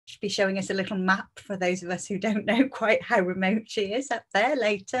be showing us a little map for those of us who don't know quite how remote she is up there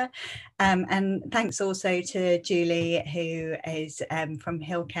later. And thanks also to Julie, who is from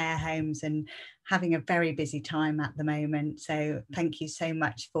Hill Care Homes and having a very busy time at the moment. So thank you so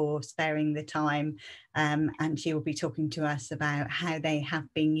much for sparing the time. And she will be talking to us about how they have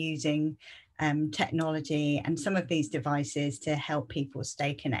been using technology and some of these devices to help people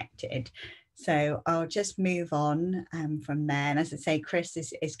stay connected. So I'll just move on from there. And as I say, Chris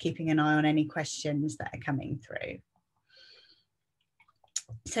is keeping an eye on any questions that are coming through.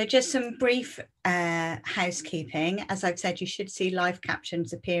 So just some brief housekeeping. As I've said, you should see live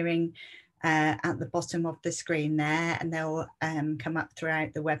captions appearing at the bottom of the screen there, and they'll come up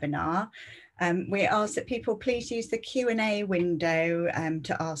throughout the webinar. We ask that people please use the Q&A window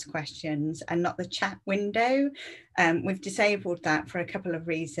to ask questions and not the chat window. We've disabled that for a couple of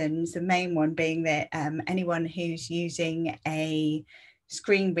reasons, the main one being that anyone who's using a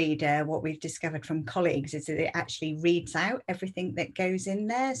screen reader, what we've discovered from colleagues is that it actually reads out everything that goes in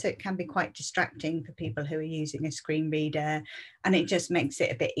there. So it can be quite distracting for people who are using a screen reader, and it just makes it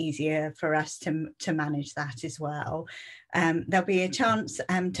a bit easier for us to manage that as well. There'll be a chance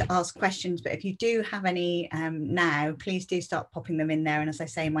to ask questions, but if you do have any now, please do start popping them in there. And as I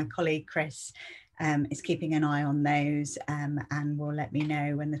say, my colleague Chris is keeping an eye on those and will let me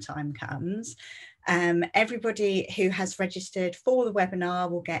know when the time comes. Everybody who has registered for the webinar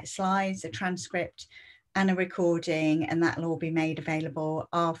will get slides, a transcript and a recording, and that will all be made available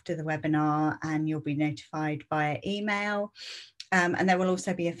after the webinar, and you'll be notified via email. And there will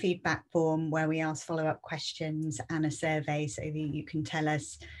also be a feedback form where we ask follow-up questions and a survey so that you can tell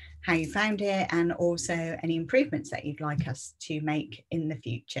us how you found it and also any improvements that you'd like us to make in the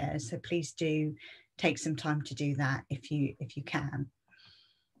future. So please do take some time to do that if you can.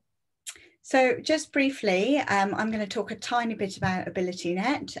 So just briefly, I'm going to talk a tiny bit about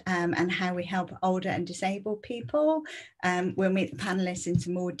AbilityNet and how we help older and disabled people. We'll meet the panelists in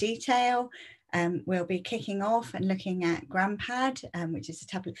some more detail. We'll be kicking off and looking at GrandPad, which is a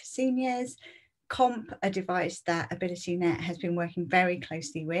tablet for seniors, KOMP, a device that AbilityNet has been working very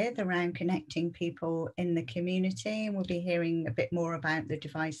closely with around connecting people in the community. And we'll be hearing a bit more about the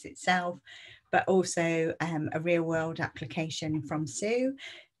device itself, but also a real world application from Sue.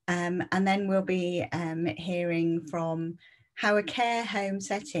 And then we'll be hearing from how a care home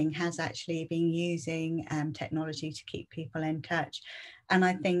setting has actually been using technology to keep people in touch. And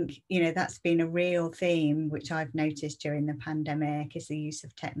I think, you know, that's been a real theme, which I've noticed during the pandemic, is the use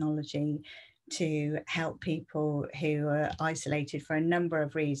of technology to help people who are isolated for a number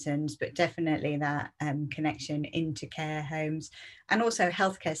of reasons, but definitely that connection into care homes and also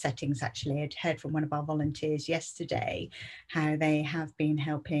healthcare settings. Actually, I'd heard from one of our volunteers yesterday how they have been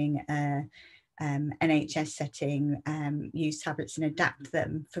helping NHS setting use tablets and adapt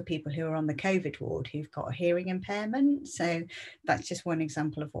them for people who are on the COVID ward who've got a hearing impairment. So that's just one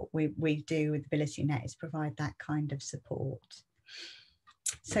example of what we do with AbilityNet, is provide that kind of support.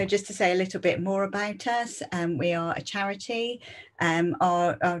 So just to say a little bit more about us, we are a charity.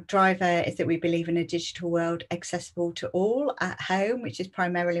 Our driver is that we believe in a digital world accessible to all at home, which is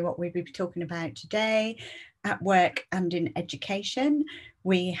primarily what we'll be talking about today, at work and in education.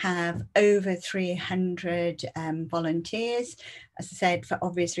 We have over 300 volunteers. As I said, for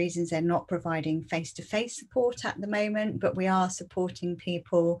obvious reasons, they're not providing face-to-face support at the moment, but we are supporting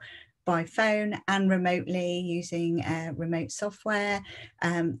people by phone and remotely using remote software.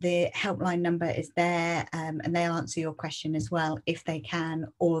 The helpline number is there, and they'll answer your question as well if they can,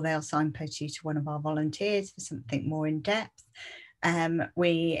 or they'll signpost you to one of our volunteers for something more in depth.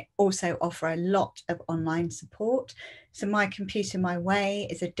 We also offer a lot of online support. So My Computer, My Way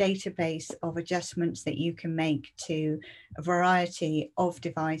is a database of adjustments that you can make to a variety of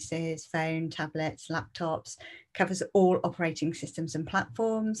devices, phone, tablets, laptops, covers all operating systems and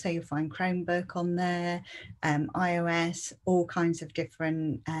platforms. So you'll find Chromebook on there, iOS, all kinds of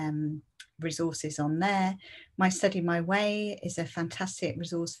different resources on there. My Study My Way is a fantastic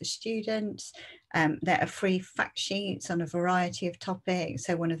resource for students. There are free fact sheets on a variety of topics.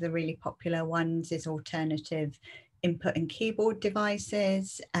 So one of the really popular ones is alternative input and keyboard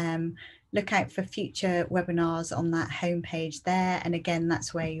devices. Look out for future webinars on that homepage there. And again,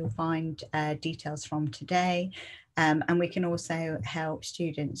 that's where you'll find details from today. And we can also help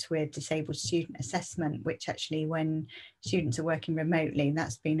students with disabled student assessment, which actually when students are working remotely,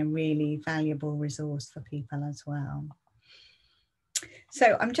 that's been a really valuable resource for people as well.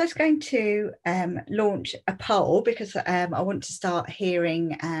 So I'm just going to launch a poll because I want to start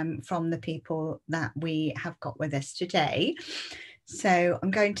hearing from the people that we have got with us today. So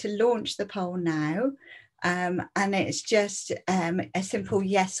I'm going to launch the poll now. And it's just a simple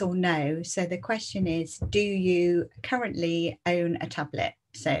yes or no. So the question is, do you currently own a tablet?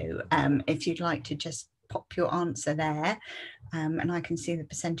 So if you'd like to just pop your answer there, and I can see the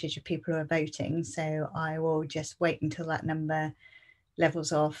percentage of people who are voting. So I will just wait until that number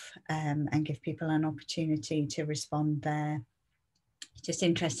levels off and give people an opportunity to respond there. It's just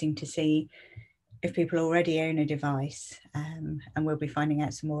interesting to see if people already own a device, and we'll be finding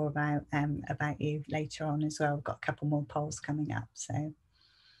out some more about you later on as well. We've got a couple more polls coming up. So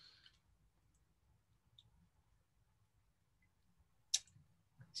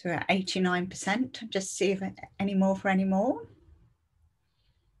we're at 89%. Just see if any more for any more.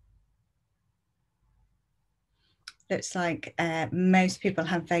 Looks like most people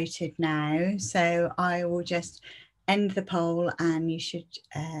have voted now. So I will just end the poll and you should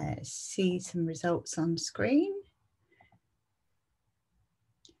see some results on screen.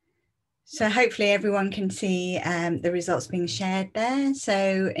 So hopefully everyone can see the results being shared there.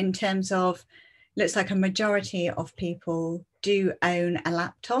 So in terms of, looks like a majority of people do own a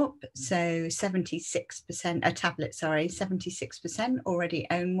laptop. So 76%, a tablet, sorry, 76% already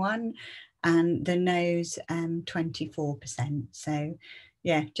own one, and the no's 24%. So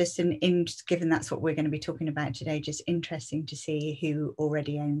yeah, just given that's what we're going to be talking about today, just interesting to see who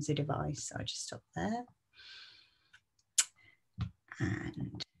already owns a device. So I'll just stop there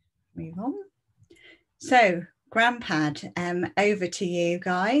and move on. So GrandPad, over to you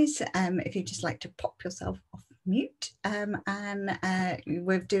guys. If you'd just like to pop yourself off mute, and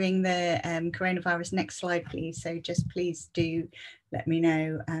we're doing the coronavirus. Next slide, please. So just please do let me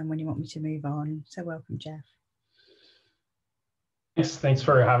know when you want me to move on. So welcome, Jeff. Yes, thanks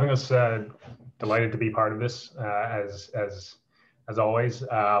for having us. Delighted to be part of this, as always.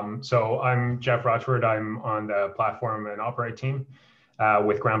 So I'm Jeff Rochford. I'm on the platform and operate team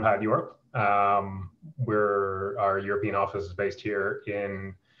with GrandPad Europe. Our European office is based here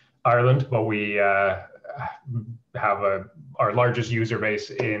in Ireland, but we have our largest user base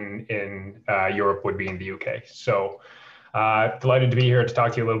in Europe would be in the UK. So delighted to be here to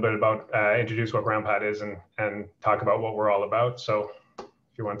talk to you a little bit about, introduce what GrandPad is and talk about what we're all about. So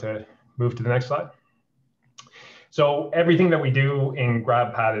if you want to move to the next slide. So everything that we do in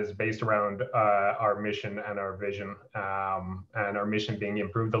GrandPad is based around our mission and our vision, and our mission being to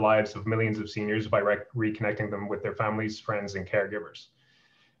improve the lives of millions of seniors by reconnecting them with their families, friends, and caregivers.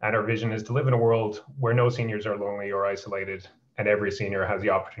 And our vision is to live in a world where no seniors are lonely or isolated, and every senior has the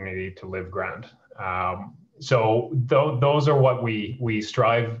opportunity to live grand. So those are what we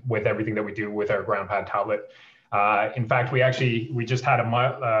strive with everything that we do with our GrandPad tablet. In fact, we just had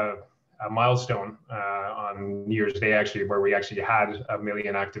a milestone on New Year's Day, actually, where we actually had 1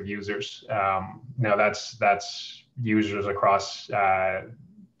 million active users. Now that's users across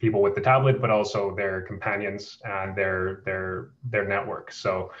people with the tablet, but also their companions and their network.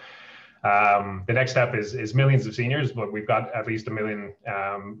 So the next step is millions of seniors, but we've got at least 1 million,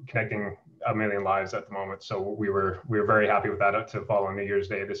 connecting 1 million lives at the moment. So we were very happy with that to fall on New Year's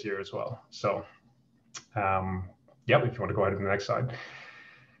Day this year as well. So yeah, if you want to go ahead to the next slide.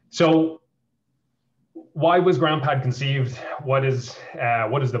 So why was GrandPad conceived? What is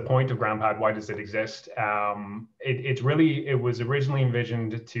the point of GrandPad? Why does it exist? It was originally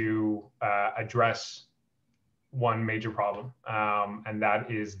envisioned to address one major problem, and that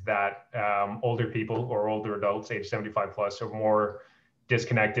is that older people or older adults, age 75 plus, are more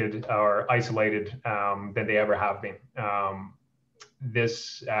disconnected or isolated than they ever have been.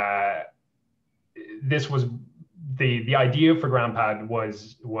 This was the idea for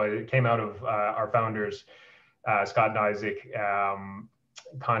GrandPad came out of our founders, Scott and Isaac,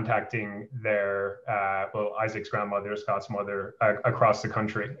 contacting Isaac's grandmother, Scott's mother, across the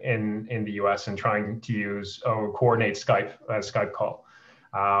country in the US, and trying to use or coordinate a Skype call.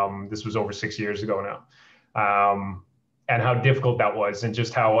 This was over 6 years ago now. And how difficult that was, and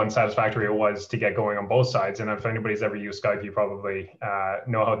just how unsatisfactory it was to get going on both sides. And if anybody's ever used Skype, you probably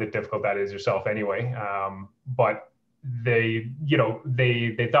know how difficult that is yourself anyway. But they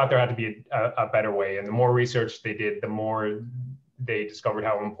thought there had to be a better way. And the more research they did, the more they discovered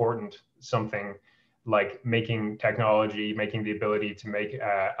how important something like making the ability to make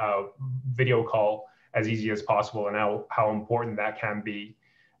a video call as easy as possible, and how important that can be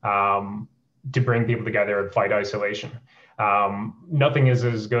to bring people together and fight isolation. Nothing is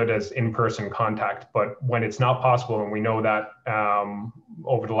as good as in-person contact, but when it's not possible, and we know that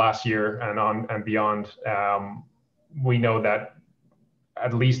over the last year and beyond, we know that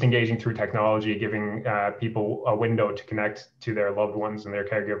at least engaging through technology, giving people a window to connect to their loved ones and their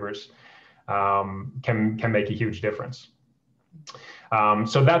caregivers can make a huge difference.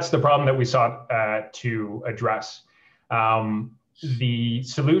 So that's the problem that we sought to address. The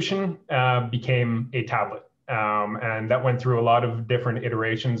solution became a tablet. And that went through a lot of different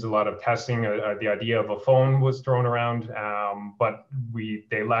iterations, a lot of testing. The idea of a phone was thrown around, but we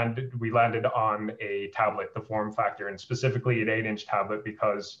landed on a tablet, the form factor, and specifically an 8-inch tablet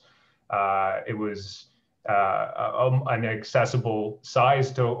because it was an accessible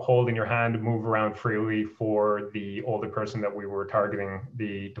size to hold in your hand, move around freely for the older person that we were targeting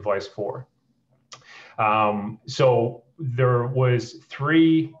the device for. So there was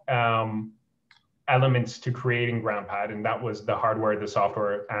 3 elements to creating GroundPad, and that was the hardware, the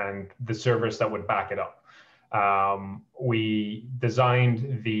software, and the service that would back it up. We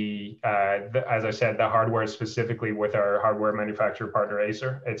designed as I said, the hardware specifically with our hardware manufacturer partner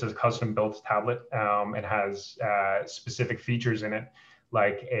Acer. It's a custom-built tablet. It has specific features in it,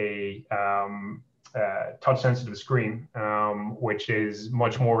 like a touch-sensitive screen, which is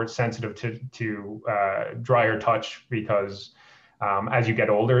much more sensitive to drier touch because as you get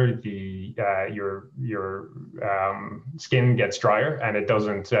older, your skin gets drier and it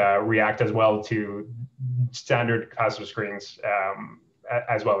doesn't react as well to standard capacitive screens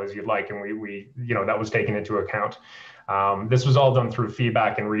as well as you'd like. And we that was taken into account. This was all done through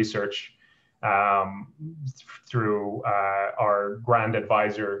feedback and research through our grand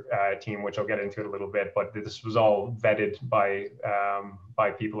advisor team, which I'll get into in a little bit. But this was all vetted by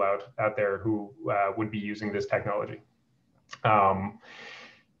people out there who would be using this technology.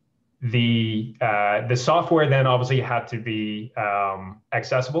 The software then obviously had to be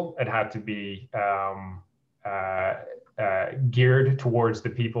accessible. It had to be geared towards the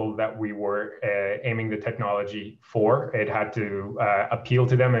people that we were aiming the technology for. It had to appeal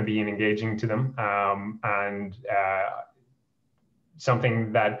to them and be engaging to them, and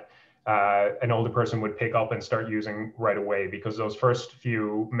something that an older person would pick up and start using right away, because those first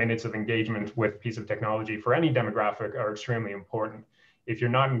few minutes of engagement with a piece of technology for any demographic are extremely important. If you're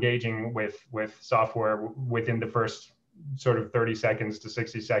not engaging with software within the first sort of 30 seconds to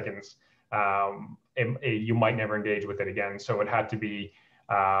 60 seconds, you might never engage with it again. So it had to be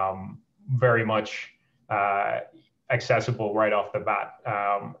very much accessible right off the bat.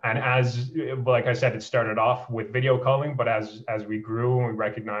 And like I said, it started off with video calling, but as we grew and we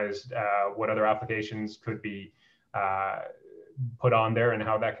recognized what other applications could be put on there and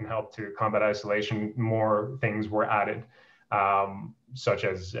how that can help to combat isolation, more things were added, such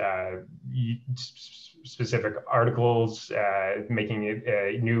as specific articles, making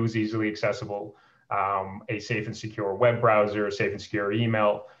it news easily accessible, a safe and secure web browser, safe and secure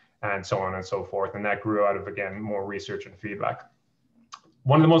email, and so on and so forth. And that grew out of, again, more research and feedback.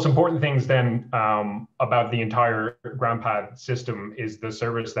 One of the most important things then about the entire GroundPad system is the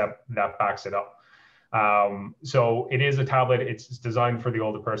service that backs it up. So it is a tablet. It's designed for the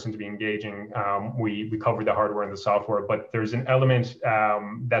older person to be engaging. We covered the hardware and the software, but there's an element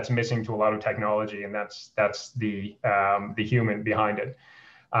that's missing to a lot of technology, and that's the human behind it.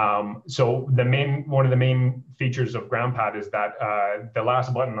 So one of the main features of GroundPad is that the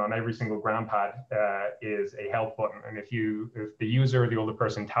last button on every single GroundPad is a help button, and if the user or the older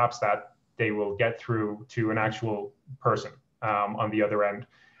person taps that, they will get through to an actual person on the other end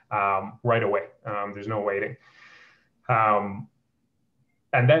right away. There's no waiting.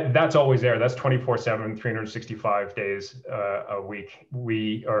 And that's always there. That's 24/7, 365 days a week,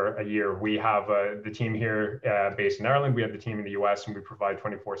 or a year. We have the team here based in Ireland. We have the team in the US, and we provide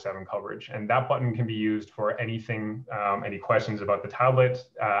 24/7 coverage. And that button can be used for anything, any questions about the tablet,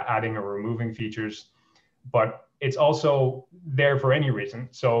 adding or removing features, but it's also there for any reason.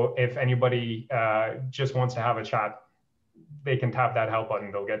 So if anybody just wants to have a chat, they can tap that help button.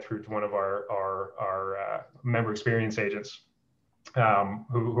 They'll get through to one of our member experience agents,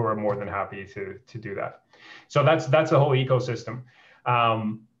 who are more than happy to do that. So that's the whole ecosystem.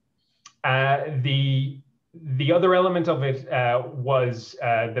 The other element of it was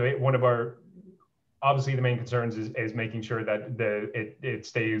one of our, obviously the main concerns is making sure that it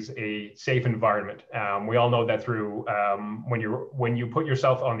stays a safe environment. We all know that through when you put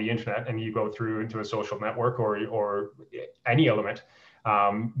yourself on the internet and you go through into a social network or any element,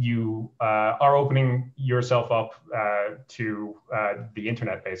 you are opening yourself up to the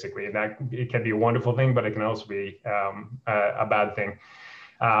internet, basically, and that it can be a wonderful thing, but it can also be a bad thing.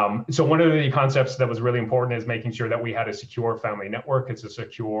 So one of the concepts that was really important is making sure that we had a secure family network. It's a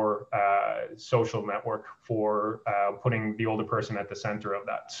secure social network for putting the older person at the center of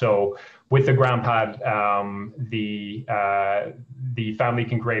that. So with the GroundPad, the family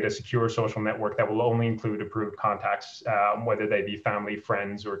can create a secure social network that will only include approved contacts, whether they be family,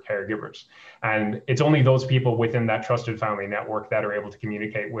 friends, or caregivers. And it's only those people within that trusted family network that are able to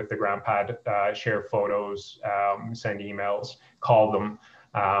communicate with the GroundPad, share photos, send emails, call them,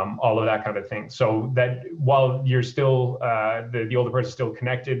 all of that kind of thing. So that while you're still, the older person is still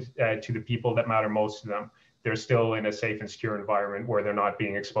connected to the people that matter most to them, they're still in a safe and secure environment where they're not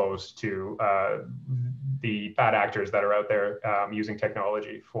being exposed to the bad actors that are out there using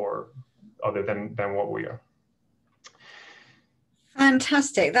technology for other than what we are.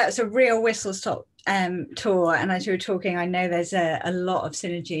 Fantastic. That's a real whistle-stop tour. And as you were talking, I know there's a lot of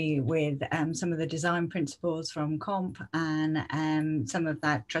synergy with some of the design principles from KOMP and some of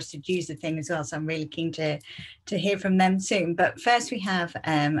that trusted user thing as well. So I'm really keen to hear from them soon. But first we have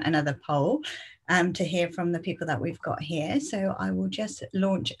another poll to hear from the people that we've got here. So I will just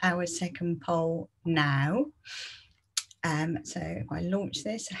launch our second poll now. So if I launch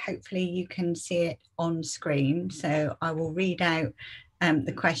this, hopefully you can see it on screen. So I will read out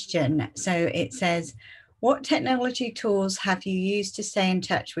the question. So it says, what technology tools have you used to stay in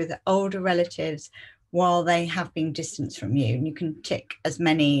touch with older relatives while they have been distanced from you? And you can tick as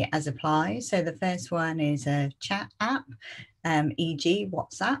many as apply. So the first one is a chat app, e.g.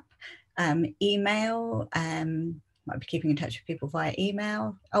 WhatsApp, email, might be keeping in touch with people via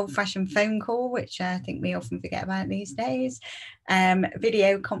email, old-fashioned phone call, which I think we often forget about these days,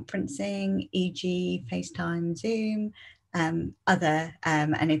 video conferencing, e.g. FaceTime, Zoom, other,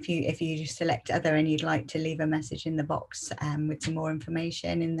 and if you select other and you'd like to leave a message in the box with some more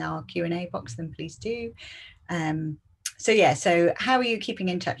information in our Q&A box, then please do. So yeah, so how are you keeping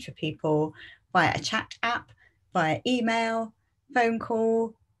in touch with people? Via a chat app, via email, phone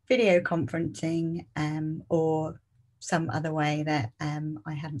call, video conferencing, or some other way that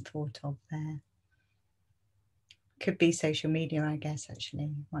I hadn't thought of there. Could be social media, I guess,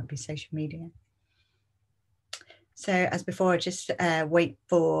 actually. Might be social media. So as before, just wait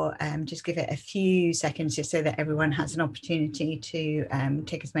for, just give it a few seconds just so that everyone has an opportunity to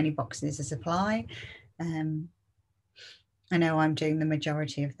tick as many boxes as apply. I know I'm doing the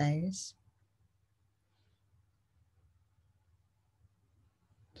majority of those.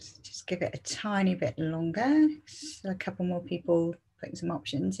 Just give it a tiny bit longer. So a couple more people putting some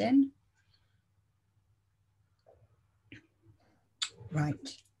options in. Right.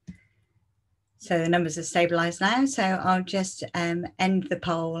 So the numbers are stabilized now. So I'll just end the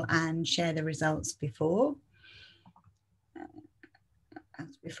poll and share the results before.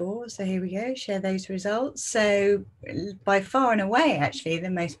 As before. So here we go, share those results. So by far and away, actually,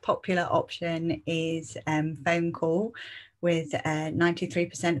 the most popular option is phone call, with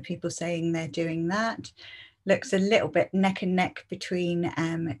 93% of people saying they're doing that. Looks a little bit neck and neck between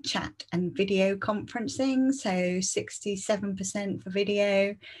chat and video conferencing. So 67% for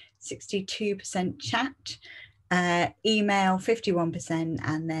video, 62% chat. Email 51%,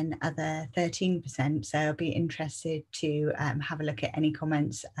 and then other 13%. So I'll be interested to have a look at any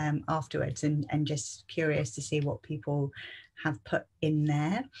comments afterwards, and just curious to see what people have put in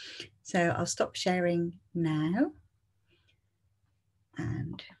there. So I'll stop sharing now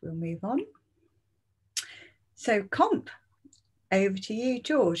and we'll move on. So KOMP, over to you,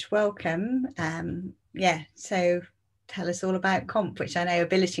 George. Welcome. Yeah, so tell us all about KOMP, which I know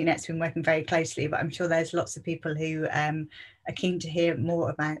AbilityNet's been working very closely, but I'm sure there's lots of people who are keen to hear more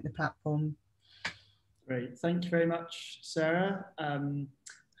about the platform. Great, thank you very much, Sarah.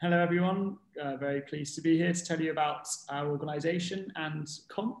 Hello everyone, very pleased to be here to tell you about our organisation and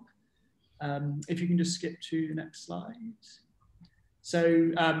KOMP. If you can just skip to the next slide.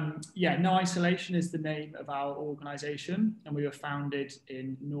 So yeah, No Isolation is the name of our organisation, and we were founded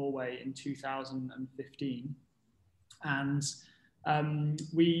in Norway in 2015. And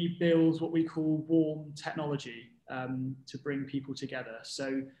we build what we call warm technology to bring people together.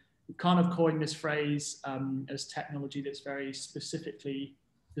 So we kind of coined this phrase as technology that's very specifically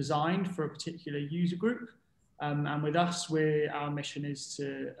designed for a particular user group. And with us, our mission is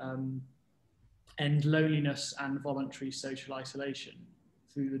to end loneliness and voluntary social isolation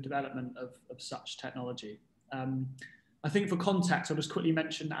through the development of such technology. I think for context, I'll just quickly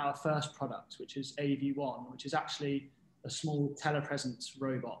mention our first product, which is AV1, which is actually a small telepresence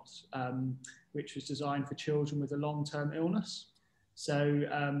robot, which was designed for children with a long-term illness. So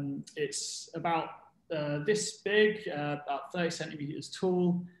it's about this big, about 30 centimeters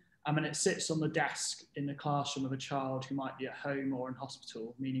tall, And it sits on the desk in the classroom of a child who might be at home or in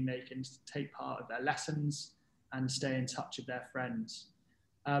hospital, meaning they can take part of their lessons and stay in touch with their friends.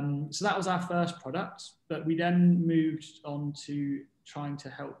 So that was our first product, but we then moved on to trying to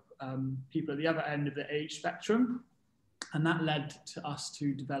help people at the other end of the age spectrum. And that led to us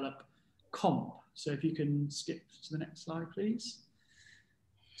to develop KOMP. So if you can skip to the next slide, please.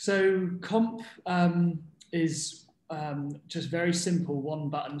 So KOMP is just very simple one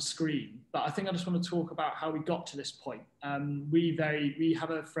button screen. But I think I just want to talk about how we got to this point. We have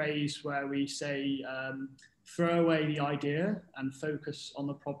a phrase where we say, throw away the idea and focus on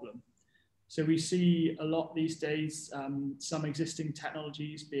the problem. So we see a lot these days, some existing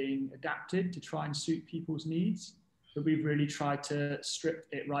technologies being adapted to try and suit people's needs, but we've really tried to strip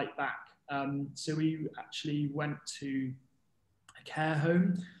it right back. So we actually went to a care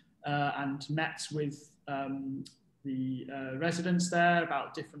home and met with the residents there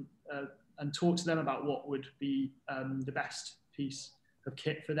about different, and talked to them about what would be the best piece of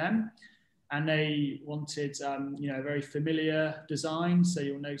kit for them. And they wanted, a very familiar design. So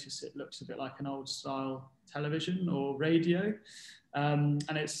you'll notice it looks a bit like an old style television or radio. And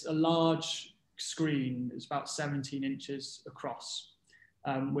it's a large screen. It's about 17 inches across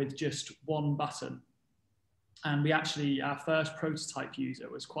with just one button. And we actually, our first prototype user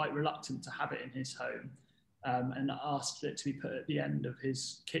was quite reluctant to have it in his home and asked it to be put at the end of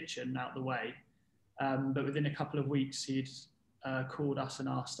his kitchen out the way. But within a couple of weeks, he'd called us and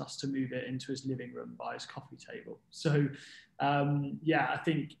asked us to move it into his living room by his coffee table. So I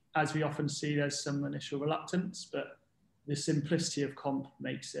think as we often see, there's some initial reluctance, but the simplicity of KOMP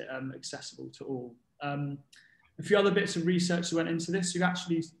makes it accessible to all. A few other bits of research that went into this, you've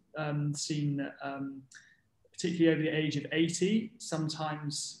actually seen that particularly over the age of 80,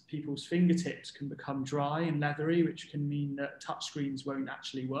 sometimes people's fingertips can become dry and leathery, which can mean that touchscreens won't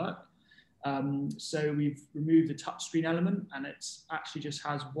actually work. So we've removed the touchscreen element, and it's actually just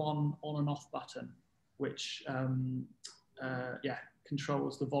has one on and off button, which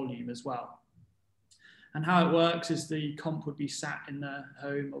controls the volume as well. And how it works is the KOMP would be sat in the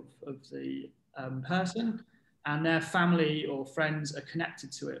home of the person, and their family or friends are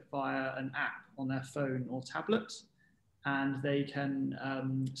connected to it via an app on their phone or tablet, and they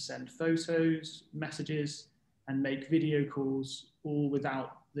can send photos, messages, and make video calls, all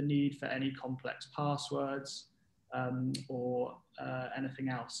without the need for any complex passwords or anything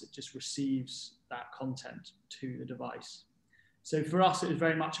else. It just receives that content to the device. So for us, it was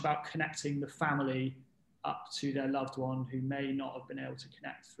very much about connecting the family up to their loved one who may not have been able to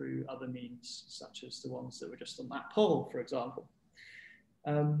connect through other means, such as the ones that were just on that poll, for example.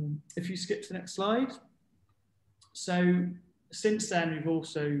 If you skip to the next slide. So since then, we've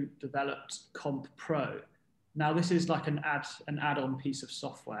also developed KOMP Pro. Now this is like an add-on piece of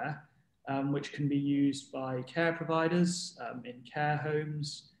software, which can be used by care providers in care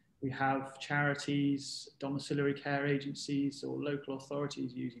homes. We have charities, domiciliary care agencies, or local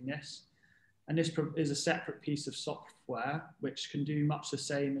authorities using this. And this is a separate piece of software which can do much the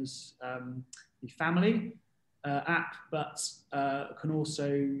same as the family app, but can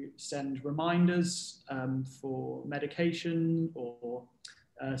also send reminders for medication or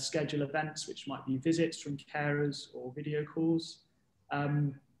schedule events, which might be visits from carers or video calls.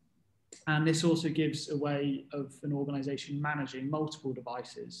 And this also gives a way of an organisation managing multiple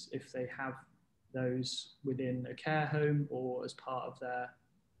devices if they have those within a care home or as part of their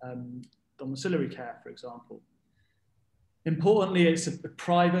domiciliary care, for example. Importantly, it's a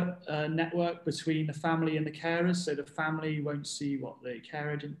private network between the family and the carers, so the family won't see what the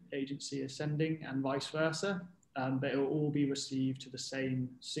care agency is sending and vice versa, but it will all be received to the same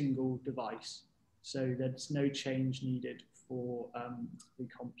single device. So there's no change needed for the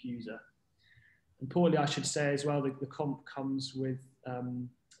KOMP user. Importantly, I should say as well, the KOMP comes with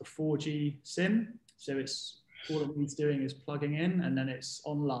a 4G SIM, so it's all it needs doing is plugging in, and then it's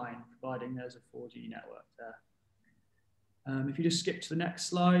online, providing there's a 4G network there. If you just skip to the next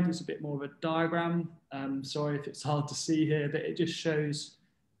slide, there's a bit more of a diagram. Sorry if it's hard to see here, but it just shows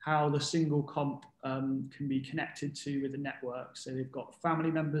how the single KOMP can be connected to with the network. So they've got family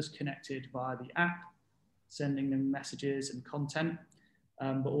members connected via the app, sending them messages and content,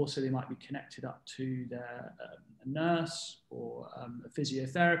 but also they might be connected up to their a nurse or a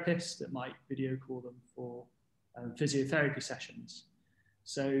physiotherapist that might video call them for physiotherapy sessions.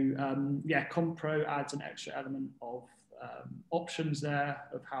 So KOMP Pro adds an extra element of options there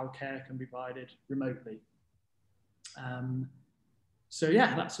of how care can be provided remotely.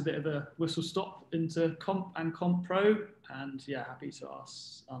 That's a bit of a whistle stop into KOMP and KOMP Pro, and happy to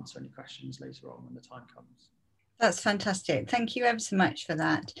answer any questions later on when the time comes. That's fantastic. Thank you ever so much for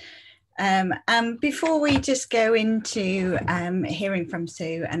that. Before we just go into hearing from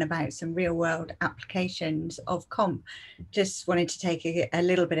Sue and about some real world applications of KOMP, just wanted to take a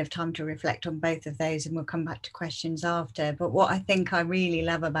little bit of time to reflect on both of those, and we'll come back to questions after. But what I think I really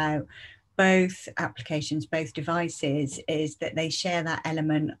love about both applications, both devices, is that they share that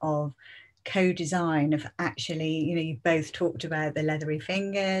element of co-design, of actually, you know, you both talked about the leathery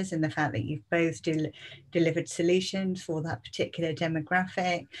fingers and the fact that you've both delivered solutions for that particular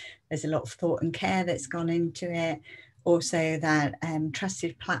demographic. There's a lot of thought and care that's gone into it. Also that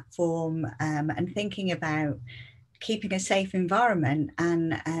trusted platform, and thinking about keeping a safe environment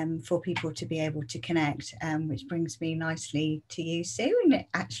and for people to be able to connect, which brings me nicely to you, Sue, and it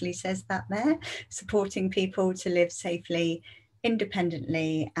actually says that there, supporting people to live safely,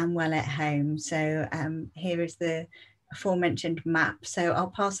 independently and well at home. So here is the aforementioned map. So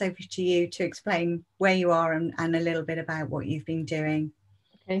I'll pass over to you to explain where you are and a little bit about what you've been doing.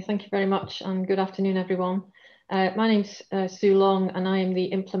 Okay, thank you very much, and good afternoon, everyone. My name's Sue Long, and I am the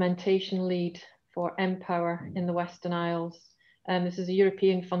implementation lead for Empower in the Western Isles. This is a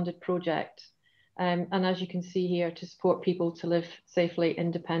European funded project, and as you can see here, to support people to live safely,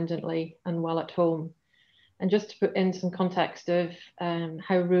 independently and well at home. And just to put in some context of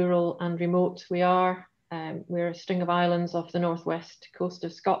how rural and remote we are, we're a string of islands off the northwest coast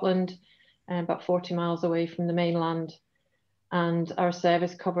of Scotland, about 40 miles away from the mainland. And our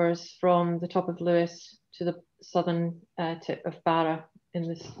service covers from the top of Lewis to the southern tip of Barra in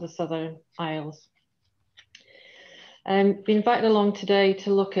the Southern Isles. Been invited along today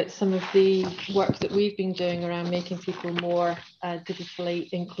to look at some of the work that we've been doing around making people more digitally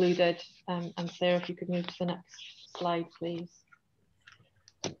included. And Sarah, if you could move to the next slide, please.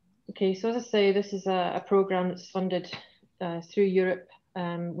 Okay, so as I say, this is a programme that's funded through Europe.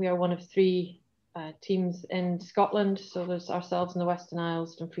 We are one of 3 teams in Scotland. So there's ourselves in the Western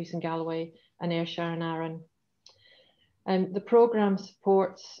Isles, Dumfries and Galloway, and Ayrshire and Arran. The programme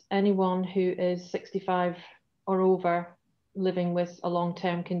supports anyone who is 65 or over living with a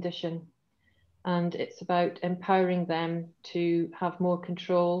long-term condition. And it's about empowering them to have more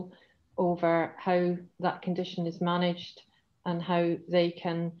control over how that condition is managed and how they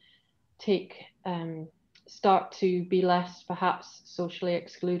can start to be less perhaps socially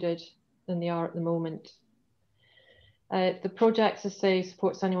excluded than they are at the moment. The project, as I say,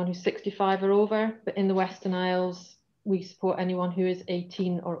 supports anyone who's 65 or over, but in the Western Isles, we support anyone who is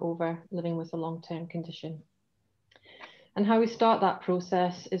 18 or over living with a long-term condition. And how we start that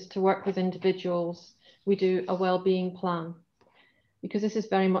process is to work with individuals. We do a well-being plan, because this is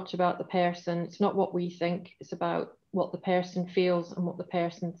very much about the person. It's not what we think, it's about what the person feels and what the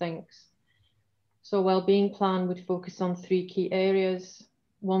person thinks. So a well-being plan would focus on 3 key areas.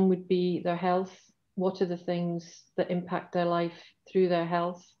 One would be their health. What are the things that impact their life through their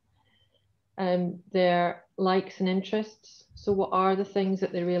health? Their likes and interests. So what are the things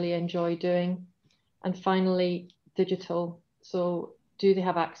that they really enjoy doing? And finally, digital. So do they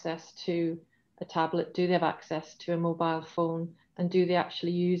have access to a tablet? Do they have access to a mobile phone? And do they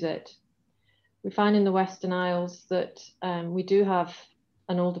actually use it? We find in the Western Isles that we do have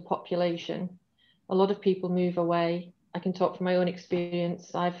an older population. A lot of people move away. I can talk from my own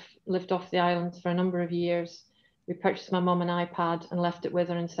experience. I've lived off the islands for a number of years. We purchased my mum an iPad and left it with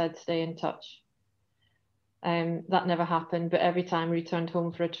her and said, stay in touch. That never happened, but every time we returned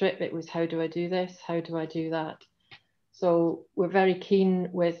home for a trip, it was, how do I do this? How do I do that? So we're very keen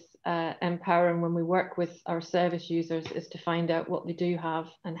with Empower, and when we work with our service users, is to find out what they do have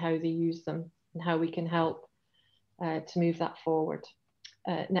and how they use them and how we can help to move that forward.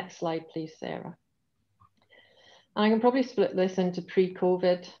 Next slide, please, Sarah. And I can probably split this into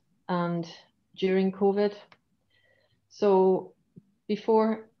pre-COVID and during COVID. So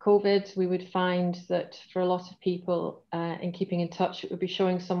before COVID, we would find that for a lot of people in keeping in touch, it would be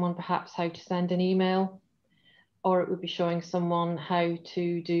showing someone perhaps how to send an email, or it would be showing someone how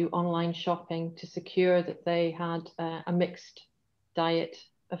to do online shopping to secure that they had a mixed diet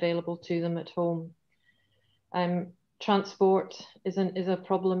available to them at home. Transport is a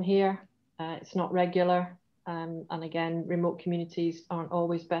problem here. It's not regular. And again, remote communities aren't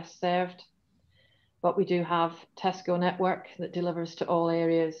always best served. But we do have Tesco network that delivers to all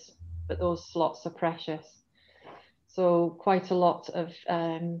areas, but those slots are precious. So quite a lot of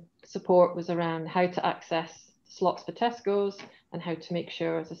support was around how to access slots for Tesco's and how to make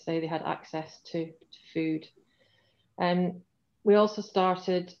sure, as I say, they had access to food. We also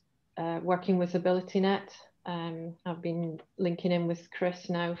started working with AbilityNet. I've been linking in with Chris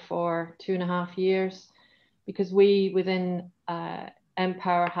now for 2.5 years, because we within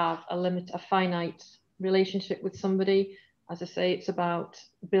Empower have a finite relationship with somebody. As I say, it's about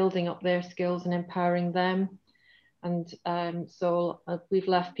building up their skills and empowering them. And so we've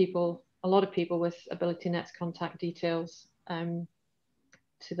left people, a lot of people, with AbilityNet's contact details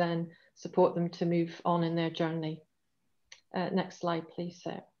to then support them to move on in their journey. Next slide, please,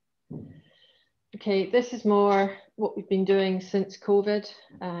 Sarah. Okay, this is more what we've been doing since COVID,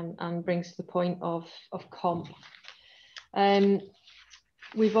 and brings to the point of KOMP.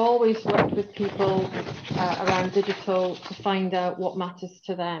 We've always worked with people around digital to find out what matters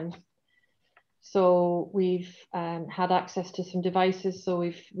to them. So we've had access to some devices. So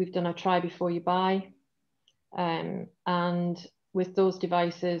we've done a try before you buy. And with those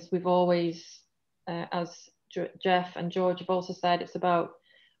devices, we've always, as Jeff and George have also said, it's about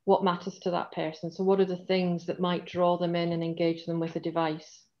what matters to that person. So what are the things that might draw them in and engage them with a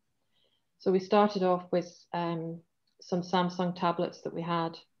device? So we started off with some Samsung tablets that we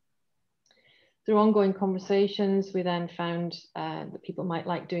had. Through ongoing conversations, we then found that people might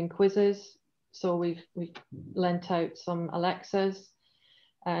like doing quizzes. So we've lent out some Alexas.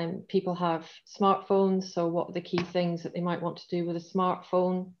 People have smartphones, so what are the key things that they might want to do with a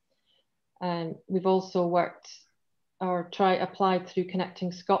smartphone? We've also worked or applied through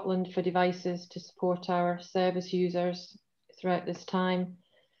Connecting Scotland for devices to support our service users throughout this time,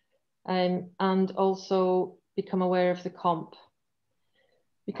 and also become aware of the KOMP,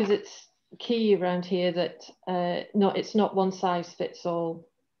 because it's key around here that it's not one size fits all.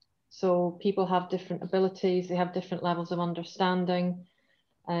 So people have different abilities, they have different levels of understanding,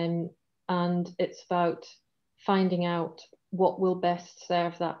 and it's about finding out what will best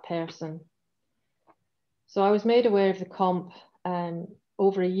serve that person. So I was made aware of the KOMP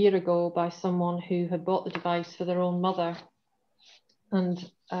over a year ago by someone who had bought the device for their own mother.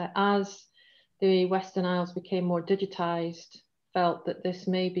 And as the Western Isles became more digitised, felt that this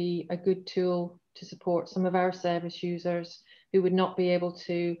may be a good tool to support some of our service users who would not be able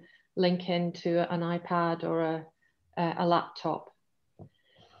to link into an iPad or a laptop.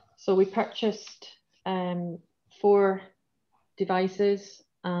 So we purchased 4 devices,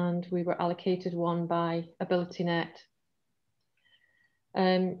 and we were allocated one by AbilityNet.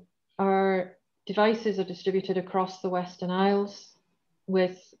 Our devices are distributed across the Western Isles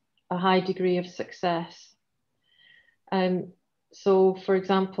with a high degree of success. So for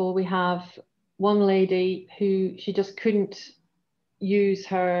example, we have one lady who she just couldn't use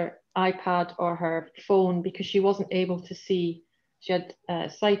her iPad or her phone because she wasn't able to see. She had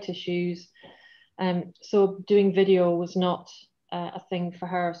sight issues. So doing video was not a thing for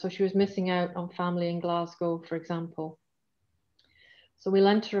her. So she was missing out on family in Glasgow, for example. So we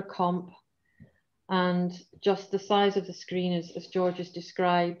lent her a KOMP, and just the size of the screen, as George has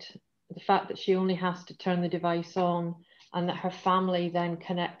described, the fact that she only has to turn the device on and that her family then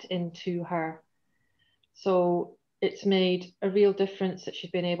connect into her. So it's made a real difference that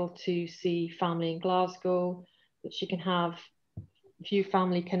she's been able to see family in Glasgow, that she can have view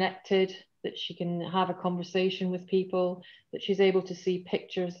family connected, that she can have a conversation with people, that she's able to see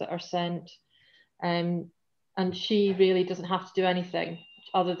pictures that are sent. And she really doesn't have to do anything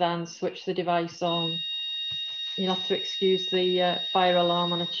other than switch the device on. You'll have to excuse the fire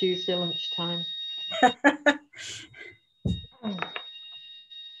alarm on a Tuesday lunchtime.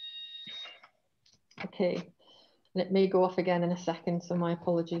 Okay, and it may go off again in a second, so my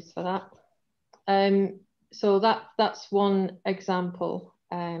apologies for that. So that's one example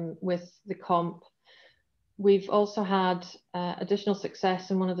with the KOMP. We've also had additional success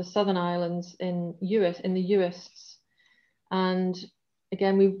in one of the Southern Islands in the Uists. And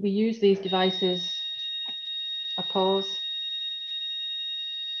again, we use these devices. A pause.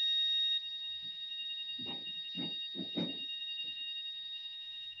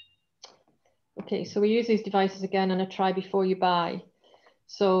 Okay, so we use these devices again on a try before you buy.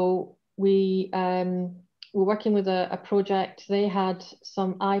 So we were working with a project. They had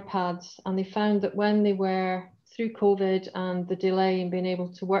some iPads, and they found that when they were through COVID and the delay in being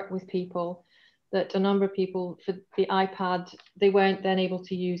able to work with people, that a number of people for the iPad, they weren't then able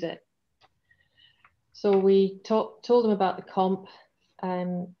to use it. So we told them about the KOMP,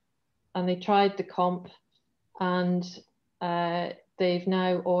 and they tried the KOMP, and they've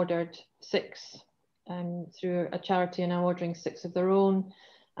now ordered 6 through a charity, and now ordering 6 of their own.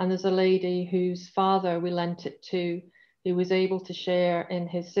 And there's a lady whose father we lent it to, who was able to share in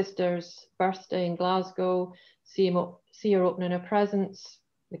his sister's birthday in Glasgow, see her opening her presents,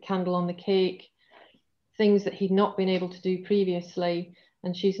 the candle on the cake, things that he'd not been able to do previously.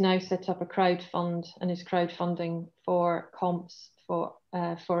 And she's now set up a crowd fund and is crowdfunding for KOMPs for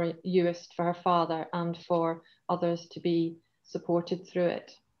Uist, for her father, and for others to be supported through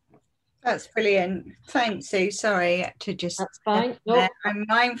it. That's brilliant. Thanks, Sue. Sorry to just... That's fine. No. I'm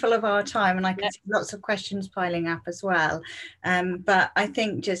mindful of our time, and I can see lots of questions piling up as well. But I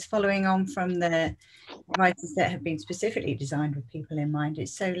think just following on from the devices that have been specifically designed with people in mind,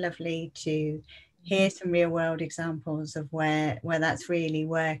 it's so lovely to hear some real world examples of where that's really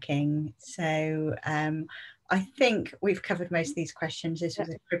working. So I think we've covered most of these questions. This was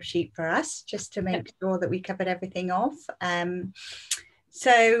a crib sheet for us, just to make sure that we covered everything off.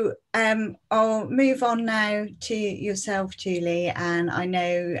 So I'll move on now to yourself, Julie, and I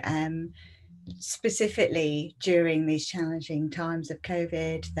know specifically during these challenging times of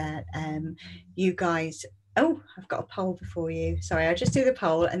COVID that you guys, oh, I've got a poll before you. Sorry, I'll just do the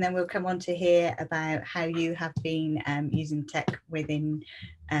poll and then we'll come on to hear about how you have been using tech within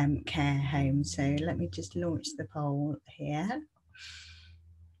care homes. So let me just launch the poll here.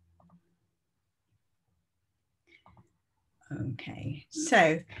 Okay,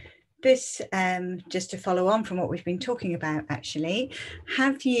 so this, just to follow on from what we've been talking about actually,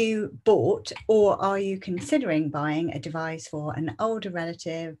 have you bought or are you considering buying a device for an older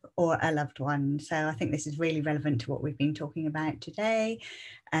relative or a loved one? So I think this is really relevant to what we've been talking about today.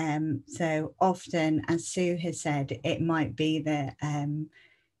 So often, as Sue has said, it might be that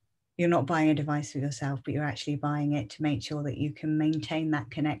you're not buying a device for yourself, but you're actually buying it to make sure that you can maintain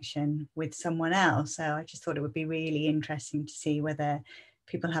that connection with someone else. So I just thought it would be really interesting to see whether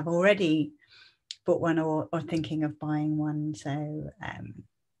people have already bought one or thinking of buying one. So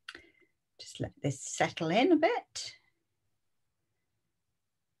just let this settle in a bit.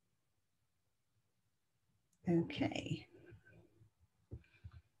 Okay.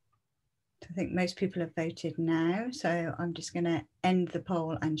 I think most people have voted now, so I'm just going to end the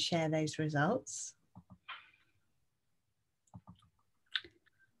poll and share those results.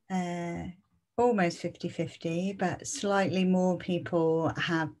 Almost 50-50, but slightly more people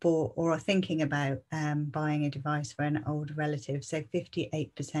have bought or are thinking about buying a device for an older relative. So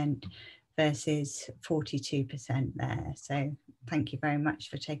 58% versus 42% there. So thank you very much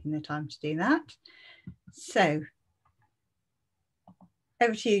for taking the time to do that. So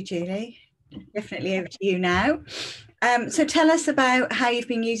over to you, Julie. Definitely over to you now. So tell us about how you've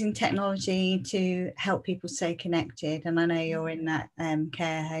been using technology to help people stay connected. And I know you're in that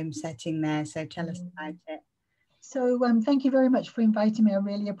care home setting there, so tell us about it. So thank you very much for inviting me. I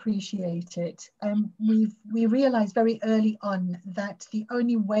really appreciate it. We realized very early on that the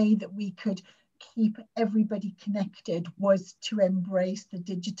only way that we could keep everybody connected was to embrace the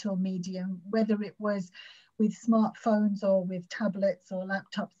digital medium, whether it was with smartphones or with tablets or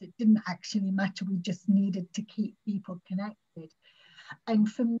laptops. It didn't actually matter. We just needed to keep people connected. And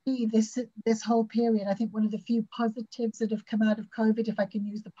for me, this whole period, I think one of the few positives that have come out of COVID, if I can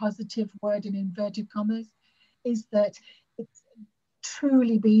use the positive word in inverted commas, is that it's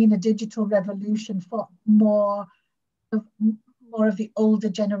truly been a digital revolution for more of the older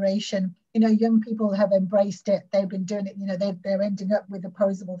generation. You know, young people have embraced it. They've been doing it. You know, they're ending up with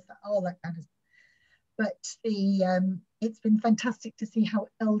opposable, all that kind of stuff. But it's been fantastic to see how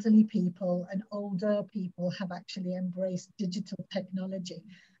elderly people and older people have actually embraced digital technology.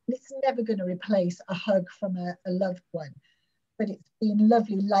 And it's never going to replace a hug from a loved one. But it's been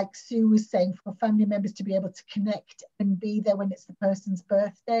lovely, like Sue was saying, for family members to be able to connect and be there when it's the person's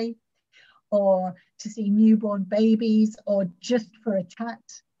birthday, or to see newborn babies, or just for a chat.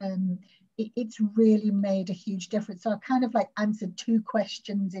 It's really made a huge difference. So I kind of like answered two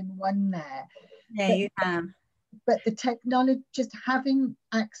questions in one there. Yeah, you have. But the technology, just having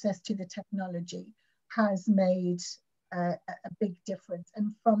access to the technology has made a big difference.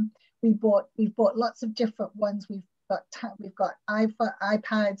 And we've bought lots of different ones. We've got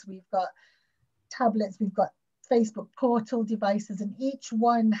iPads, we've got tablets, we've got Facebook portal devices, and each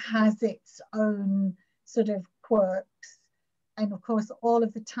one has its own sort of quirks. And of course, all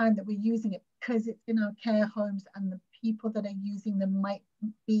of the time that we're using it, because it's in our care homes and the people that are using them might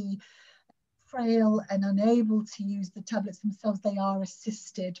be frail and unable to use the tablets themselves, they are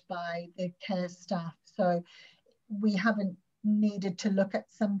assisted by the care staff. So we haven't needed to look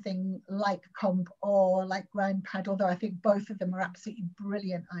at something like KOMP or like GroundPad, although I think both of them are absolutely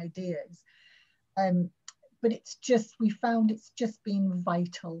brilliant ideas. But we found it's just been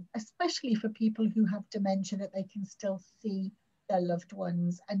vital, especially for people who have dementia, that they can still see their loved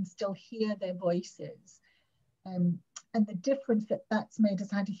ones and still hear their voices. And the difference that's made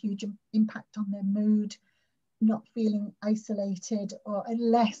has had a huge impact on their mood, not feeling isolated, or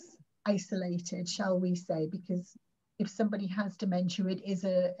less isolated, shall we say, because if somebody has dementia, it is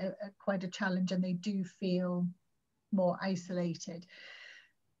quite a challenge and they do feel more isolated.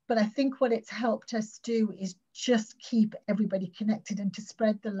 But I think what it's helped us do is just keep everybody connected and to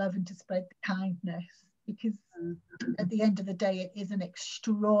spread the love and to spread the kindness, because at the end of the day, it is an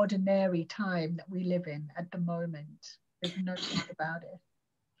extraordinary time that we live in at the moment. There's no doubt about it.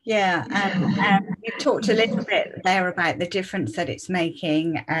 Yeah, and you talked a little bit there about the difference that it's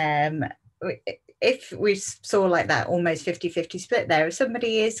making. If we saw like that almost 50-50 split there, if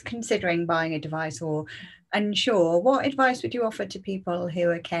somebody is considering buying a device or unsure, what advice would you offer to people who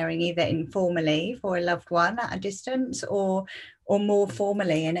are caring either informally for a loved one at a distance or more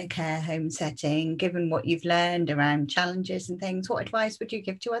formally in a care home setting? Given what you've learned around challenges and things, what advice would you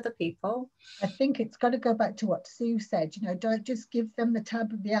give to other people? I think it's got to go back to what Sue said, you know, don't just give them the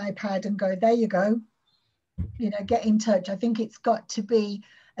tab of the iPad and go, there you go, you know, get in touch. I think it's got to be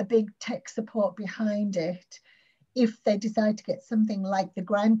a big tech support behind it. If they decide to get something like the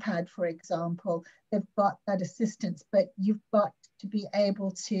GrandPad, for example, they've got that assistance, but you've got to be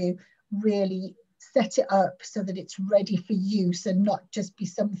able to really set it up so that it's ready for use and not just be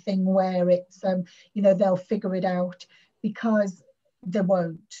something where it's, you know, they'll figure it out, because they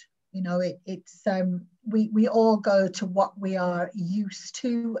won't. You know, we all go to what we are used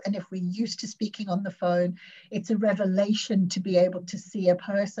to. And if we're used to speaking on the phone, it's a revelation to be able to see a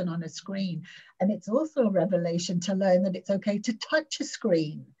person on a screen. And it's also a revelation to learn that it's okay to touch a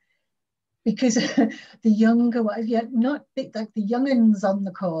screen. Because the younger, not like the young'uns on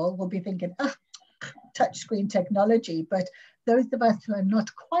the call will be thinking, oh, touch screen technology. But those of us who are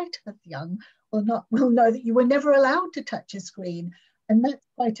not quite as young will know that you were never allowed to touch a screen. And that's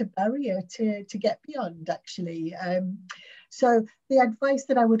quite a barrier to get beyond, actually. So the advice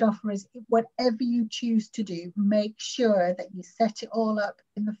that I would offer is, whatever you choose to do, make sure that you set it all up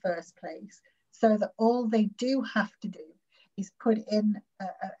in the first place, so that all they do have to do is put in,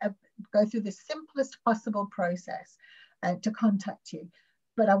 go through the simplest possible process to contact you.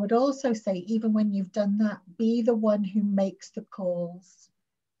 But I would also say, even when you've done that, be the one who makes the calls.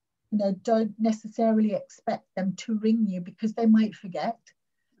 You know, don't necessarily expect them to ring you, because they might forget,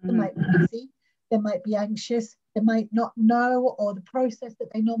 they might be busy, they might be anxious, they might not know, or the process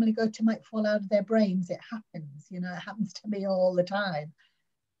that they normally go to might fall out of their brains. It happens, you know, it happens to me all the time.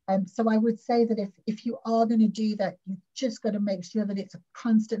 So I would say that if you are going to do that, you've just got to make sure that it's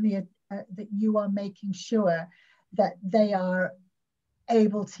constantly that you are making sure that they are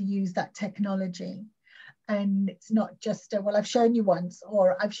able to use that technology. And it's not just well, I've shown you once,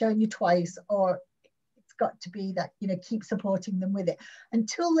 or I've shown you twice, or it's got to be that, you know, keep supporting them with it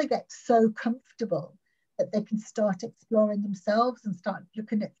until they get so comfortable that they can start exploring themselves and start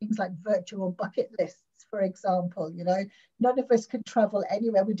looking at things like virtual bucket lists, for example. You know, none of us can travel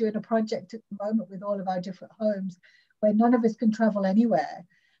anywhere. We're doing a project at the moment with all of our different homes where none of us can travel anywhere.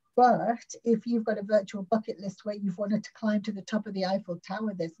 But if you've got a virtual bucket list where you've wanted to climb to the top of the Eiffel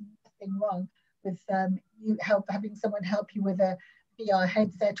Tower, there's nothing wrong with having someone help you with a VR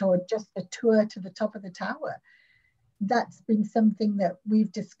headset or just a tour to the top of the tower. That's been something that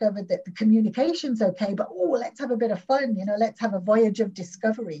we've discovered, that the communication's okay, but oh, let's have a bit of fun, you know, let's have a voyage of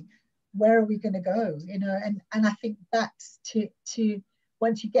discovery. Where are we going to go? You know, and I think that's to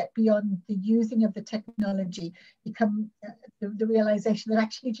once you get beyond the using of the technology, become the realization that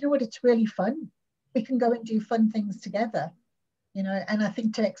actually, do you know what, it's really fun. We can go and do fun things together. You know, and I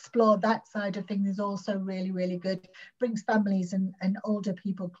think to explore that side of things is also really, really good. Brings families and older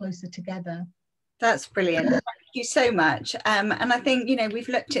people closer together. That's brilliant. Thank you so much. And I think, you know, we've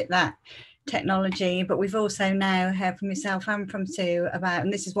looked at that technology, but we've also now heard from yourself and from Sue about,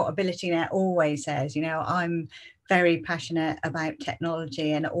 and this is what AbilityNet always says, you know, I'm very passionate about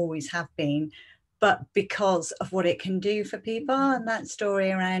technology and always have been, but because of what it can do for people. And that story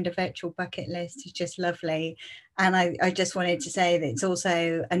around a virtual bucket list is just lovely. And I just wanted to say that it's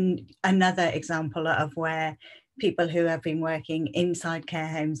also another example of where people who have been working inside care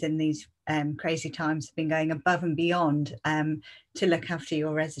homes in these crazy times have been going above and beyond to look after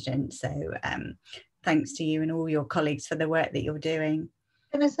your residents. So thanks to you and all your colleagues for the work that you're doing.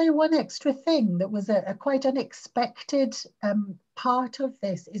 Can I say one extra thing that was a quite unexpected part of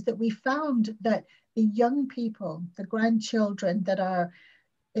this, is that we found that the young people, the grandchildren that are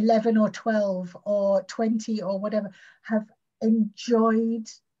 11 or 12 or 20 or whatever, have enjoyed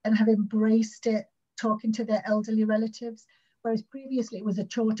and have embraced it, talking to their elderly relatives. Whereas previously it was a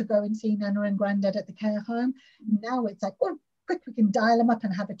chore to go and see Nana and Granddad at the care home. Now it's like, oh, quick, we can dial them up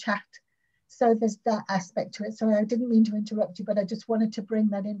and have a chat. So there's that aspect to it. Sorry, I didn't mean to interrupt you, but I just wanted to bring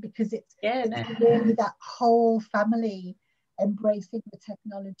that in, because it's really that whole family embracing the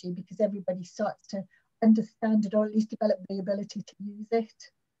technology, because everybody starts to understand it, or at least develop the ability to use it.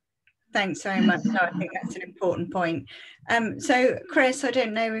 Thanks very much. No, I think that's an important point. So, Chris, I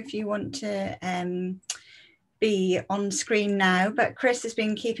don't know if you want to be on screen now, but Chris has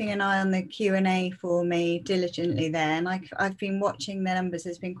been keeping an eye on the Q&A for me diligently there, and I've been watching the numbers.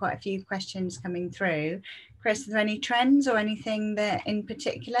 There's been quite a few questions coming through. Chris, are there any trends or anything that in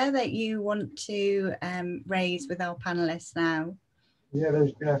particular that you want to raise with our panelists now? Yeah,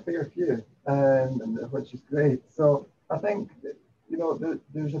 there's been a fair few, which is great. So I think, you know,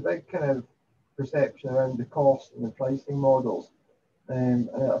 there's a big kind of perception around the cost and the pricing models. And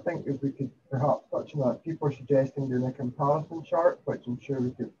I think if we could perhaps touch on that, people are suggesting doing a comparison chart, which I'm sure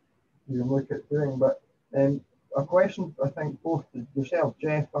we could even look at doing. But a question, I think, both to yourself,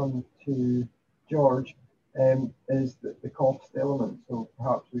 Jeff, and to George, is the cost element. So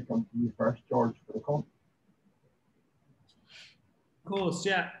perhaps we come to you first, George, for the KOMP. Of course,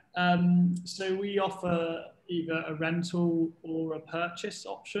 yeah. So we offer either a rental or a purchase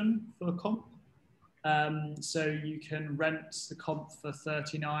option for KOMP. So you can rent the KOMP for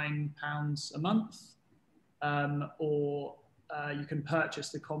 £39 a month, or you can purchase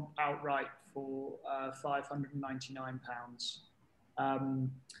the KOMP outright for £599.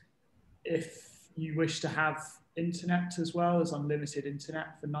 If you wish to have internet as well, as unlimited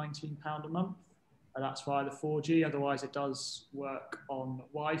internet for £19 a month, that's via the 4G, otherwise it does work on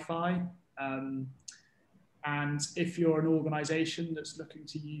Wi-Fi. And if you're an organisation that's looking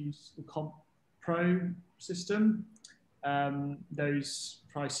to use the KOMP Pro system, those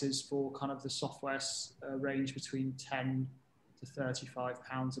prices for kind of the software range between £10 to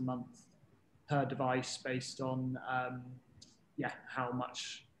 £35 a month per device, based on how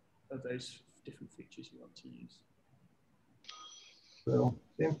much of those different features you want to use. So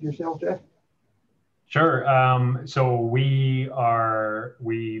same for yourself, Jeff. Sure. So we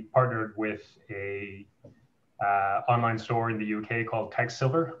partnered with a online store in the UK called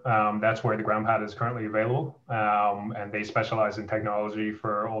TechSilver. That's where the GroundPad is currently available, and they specialize in technology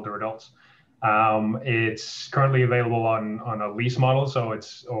for older adults. It's currently available on a lease model,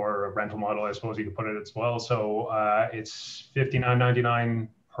 or a rental model, I suppose you could put it as well. So it's $59.99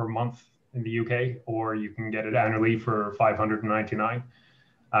 per month in the UK, or you can get it annually for $599.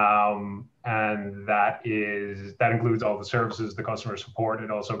 And that includes all the services, the customer support.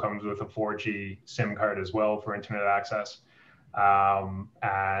 It also comes with a 4G SIM card as well for internet access.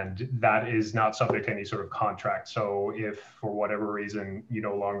 And that is not subject to any sort of contract. So if for whatever reason you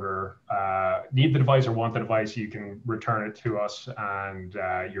no longer need the device or want the device, you can return it to us, and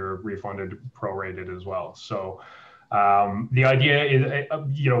you're refunded prorated as well. So the idea is,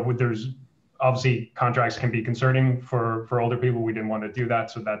 there's obviously contracts can be concerning for older people. We didn't want to do that,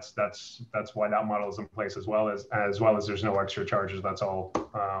 so that's why that model is in place, as well as there's no extra charges. That's all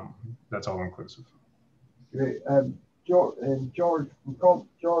inclusive. Great. George from KOMP.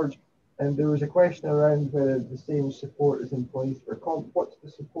 George, and there was a question around whether the same support is in place for KOMP. What's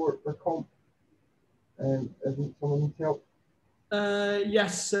the support for KOMP? Isn't someone need help?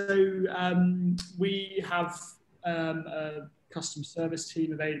 Yes. So we have a customer service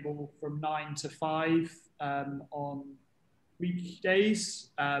team available from 9 to 5 on weekdays.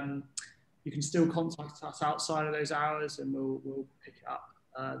 You can still contact us outside of those hours, and we'll pick it up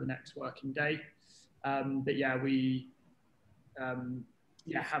the next working day. But yeah, we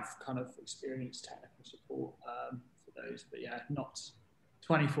have kind of experienced technical support for those, but yeah, not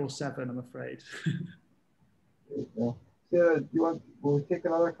 24/7, I'm afraid. Sarah, will we take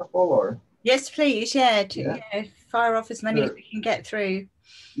another couple, or? Yes, please. Yeah, fire off as many as we can get through.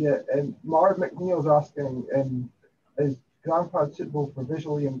 Yeah, and Marv McNeil's asking, is GroundPad suitable for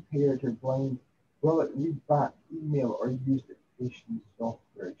visually impaired or blind? Will it read back email or use dictation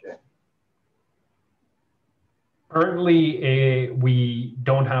software, Jeff? Currently, we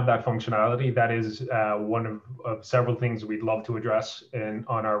don't have that functionality. That is one of several things we'd love to address on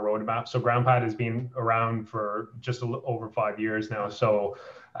our roadmap. So GroundPad has been around for just over 5 years now. So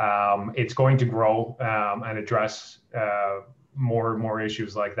it's going to grow and address more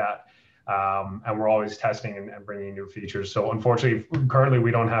issues like that. And we're always testing and bringing new features. So unfortunately, currently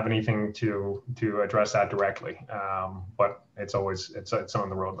we don't have anything to address that directly. But it's on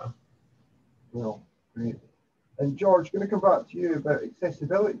the roadmap. Well, great. And George, going to come back to you about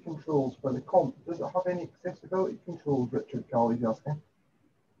accessibility controls for the KOMP. Does it have any accessibility controls, Richard Calley's asking?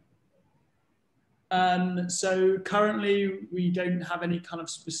 So currently we don't have any kind of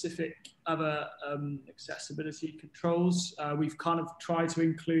specific other accessibility controls. We've kind of tried to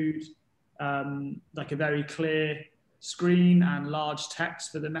include like a very clear screen and large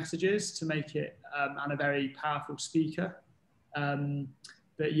text for the messages to make it and a very powerful speaker.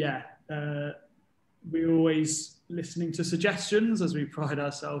 But yeah, we always listening to suggestions, as we pride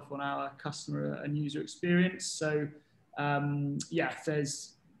ourselves on our customer and user experience. So yeah,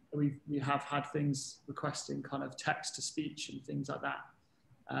 we have had things requesting kind of text to speech and things like that.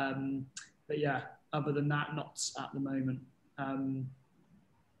 But yeah, other than that, not at the moment.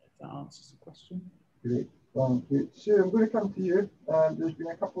 If that answers the question. Great, thank you. Sue, I'm going to come to you. There's been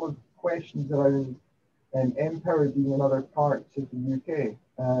a couple of questions around Empower being in other parts of the UK.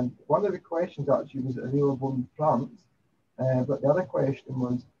 And one of the questions actually was available in France, but the other question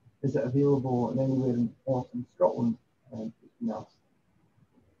was, is it available in anywhere else in Scotland?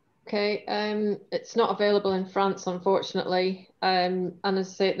 Okay, it's not available in France, unfortunately. And as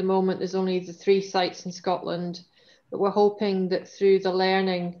I say, at the moment, there's only the 3 sites in Scotland. But we're hoping that through the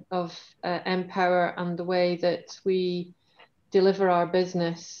learning of Empower and the way that we deliver our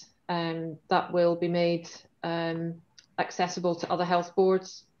business, that will be made accessible to other health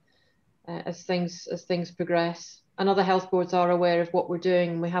boards as things progress. And other health boards are aware of what we're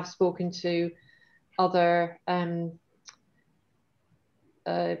doing. We have spoken to other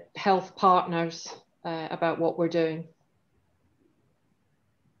health partners about what we're doing.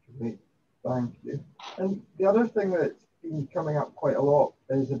 Great, thank you. And the other thing that's been coming up quite a lot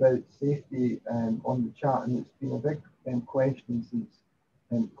is about safety on the chat, and it's been a big question since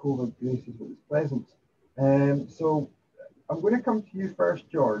COVID graces with its presence. So I'm going to come to you first,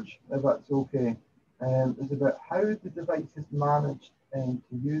 George, if that's okay. It's about how the device is managed to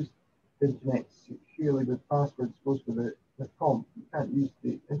use the internet securely with passwords goes with KOMP. You can't use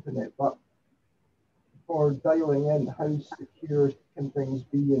the internet, but for dialing in, how secure can things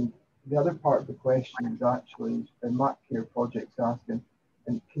be? And the other part of the question is actually the Mac Care project's asking,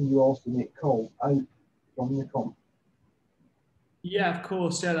 and can you also make calls out from the KOMP? Yeah, of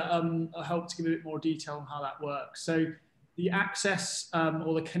course. Yeah, I'll help to give a bit more detail on how that works. So the access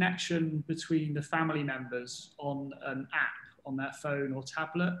or the connection between the family members on an app on their phone or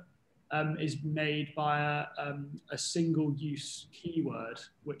tablet is made by a single-use keyword,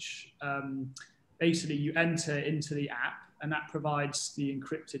 which basically you enter into the app, and that provides the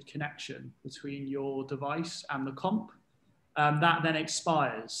encrypted connection between your device and the KOMP. That then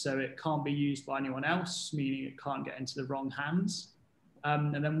expires, so it can't be used by anyone else, meaning it can't get into the wrong hands.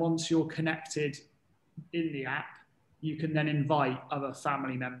 And then once you're connected in the app, you can then invite other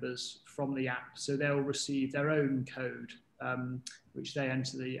family members from the app. So they'll receive their own code, which they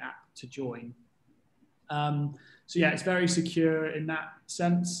enter the app to join. So yeah, it's very secure in that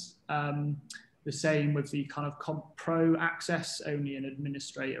sense. The same with the kind of KOMP Pro access, only an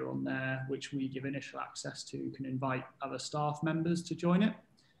administrator on there, which we give initial access to, can invite other staff members to join it.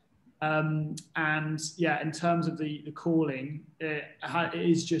 And yeah, in terms of the calling, it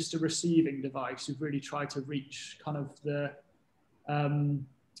is just a receiving device. We've really tried to reach kind of the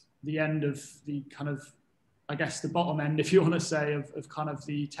end of the kind of, I guess, the bottom end, if you want to say, of kind of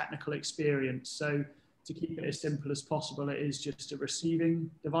the technical experience. So to keep it as simple as possible, it is just a receiving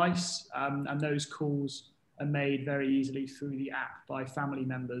device, and those calls are made very easily through the app by family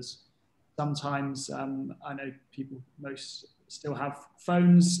members. Sometimes I know most still have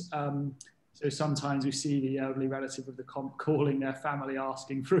phones, so sometimes we see the elderly relative of the KOMP calling their family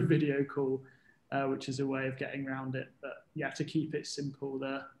asking for a video call, which is a way of getting around it. But yeah, to keep it simple,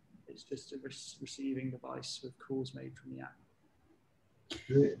 it's just a receiving device with calls made from the app.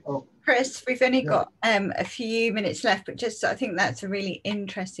 Chris, we've only got a few minutes left, but just I think that's a really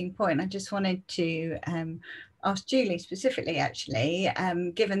interesting point. I just wanted to ask Julie specifically, actually,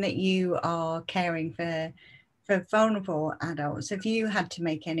 given that you are caring for vulnerable adults, have you had to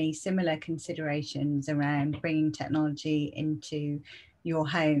make any similar considerations around bringing technology into your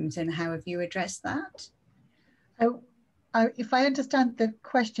homes, and how have you addressed that? If I understand the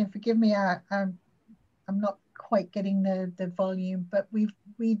question, forgive me, I'm not quite getting the volume, but we're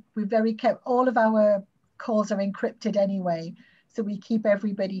very careful. All of our calls are encrypted anyway, so we keep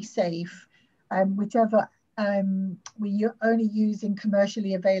everybody safe. Whichever we're only using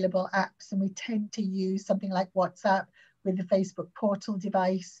commercially available apps, and we tend to use something like WhatsApp with the Facebook portal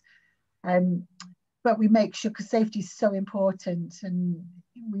device. But we make sure, because safety is so important, and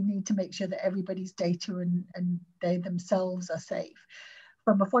we need to make sure that everybody's data and they themselves are safe.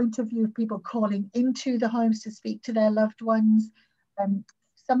 From a point of view of people calling into the homes to speak to their loved ones,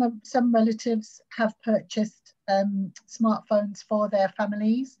 some relatives have purchased smartphones for their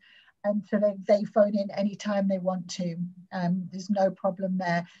families, and so they phone in anytime they want to. There's no problem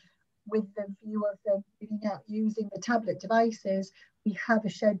there. With the view of them being out using the tablet devices, we have a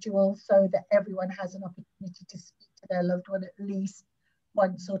schedule so that everyone has an opportunity to speak to their loved one at least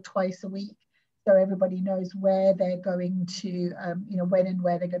once or twice a week. so everybody knows where they're going to, you know, when and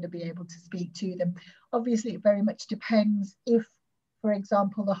where they're going to be able to speak to them. Obviously, it very much depends if, for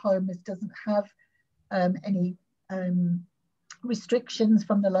example, the home doesn't have any restrictions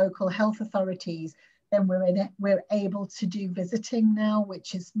from the local health authorities, then we're able to do visiting now,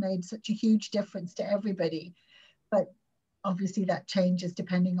 which has made such a huge difference to everybody. But obviously that changes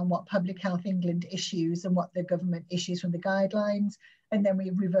depending on what Public Health England issues and what the government issues from the guidelines. And then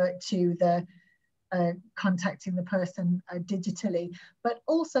we revert to the contacting the person digitally. But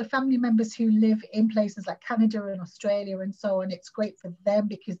also family members who live in places like Canada and Australia and so on, it's great for them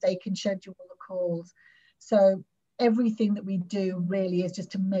because they can schedule the calls. So everything that we do really is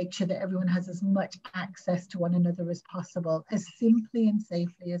just to make sure that everyone has as much access to one another as possible, as simply and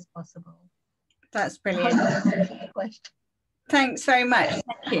safely as possible. That's brilliant. Thanks very much.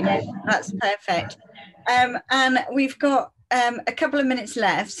 Thank you. That's perfect. And we've got a couple of minutes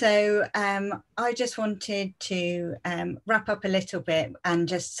left, so I just wanted to wrap up a little bit and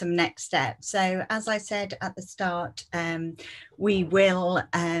just some next steps. So as I said at the start, we will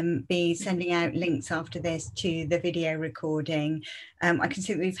be sending out links after this to the video recording. I can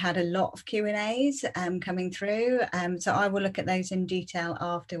see that we've had a lot of Q&As coming through, so I will look at those in detail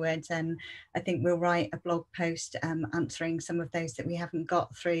afterwards, and I think we'll write a blog post answering some of those that we haven't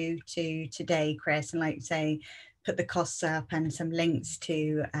got through to today, Chris, and like you say, put the costs up and some links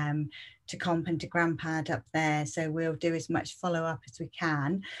to KOMP and to GrandPad up there. So we'll do as much follow up as we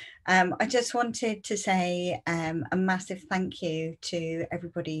can. I just wanted to say a massive thank you to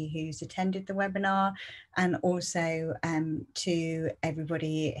everybody who's attended the webinar, and also to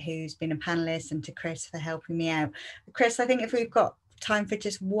everybody who's been a panelist, and to Chris for helping me out. Chris, I think if we've got time for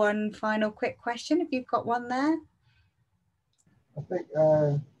just one final quick question, if you've got one there. I think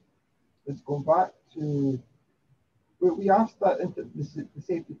let's go back to, we asked that the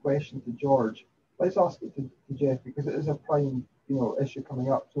safety question to George. Let's ask it to Jeff, because it is a prime, you know, issue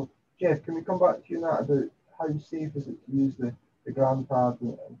coming up. So Jeff, can we come back to you now about how safe is it to use the GrandPad,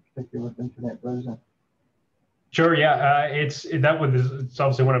 in particular with internet browsing? Sure. Yeah, it's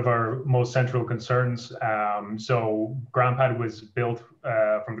obviously one of our most central concerns. So GrandPad was built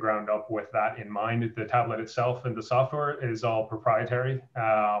from the ground up with that in mind. The tablet itself and the software is all proprietary.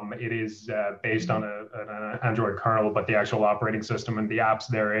 It is based on an Android kernel, but the actual operating system and the apps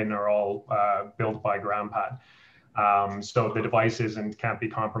therein are all built by GrandPad. So the device can't be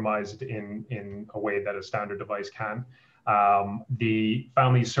compromised in a way that a standard device can. The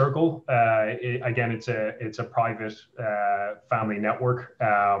family circle, again, it's a private family network.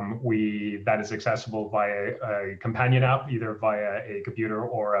 That is accessible via a companion app, either via a computer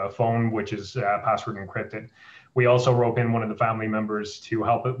or a phone, which is password encrypted. We also rope in one of the family members to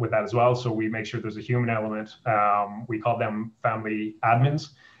help it with that as well. So we make sure there's a human element. We call them family admins.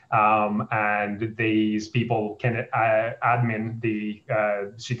 And these people can admin the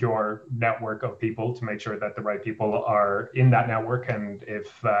secure network of people to make sure that the right people are in that network. And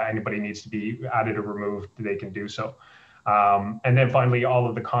if anybody needs to be added or removed, they can do so. And then finally, all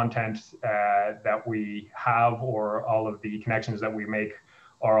of the content that we have, or all of the connections that we make,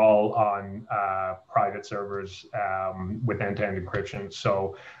 are all on private servers with end-to-end encryption.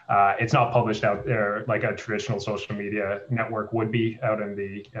 So it's not published out there like a traditional social media network would be out in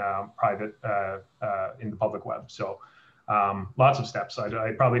the private, in the public web. So lots of steps.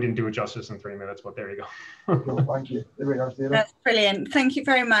 I probably didn't do it justice in 3 minutes, but there you go. Thank you. There we are, Sarah. That's brilliant. Thank you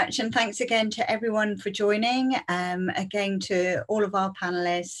very much. And thanks again to everyone for joining. Again, to all of our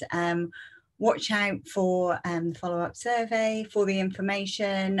panelists. Watch out for the follow-up survey for the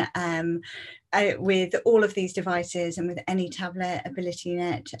information. With all of these devices and with any tablet,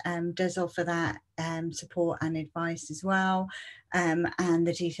 AbilityNet does offer that support and advice as well. And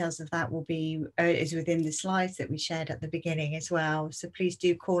the details of that will be is within the slides that we shared at the beginning as well. So please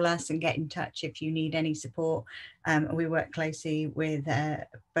do call us and get in touch if you need any support. We work closely with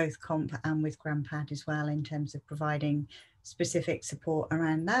both KOMP and with GrandPad as well in terms of providing specific support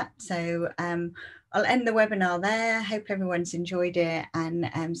around that. So I'll end the webinar there. Hope everyone's enjoyed it,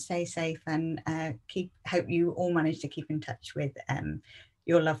 and stay safe, and hope you all manage to keep in touch with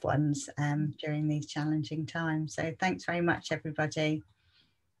your loved ones during these challenging times. So thanks very much, everybody.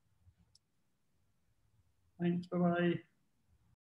 Thanks. Bye-bye.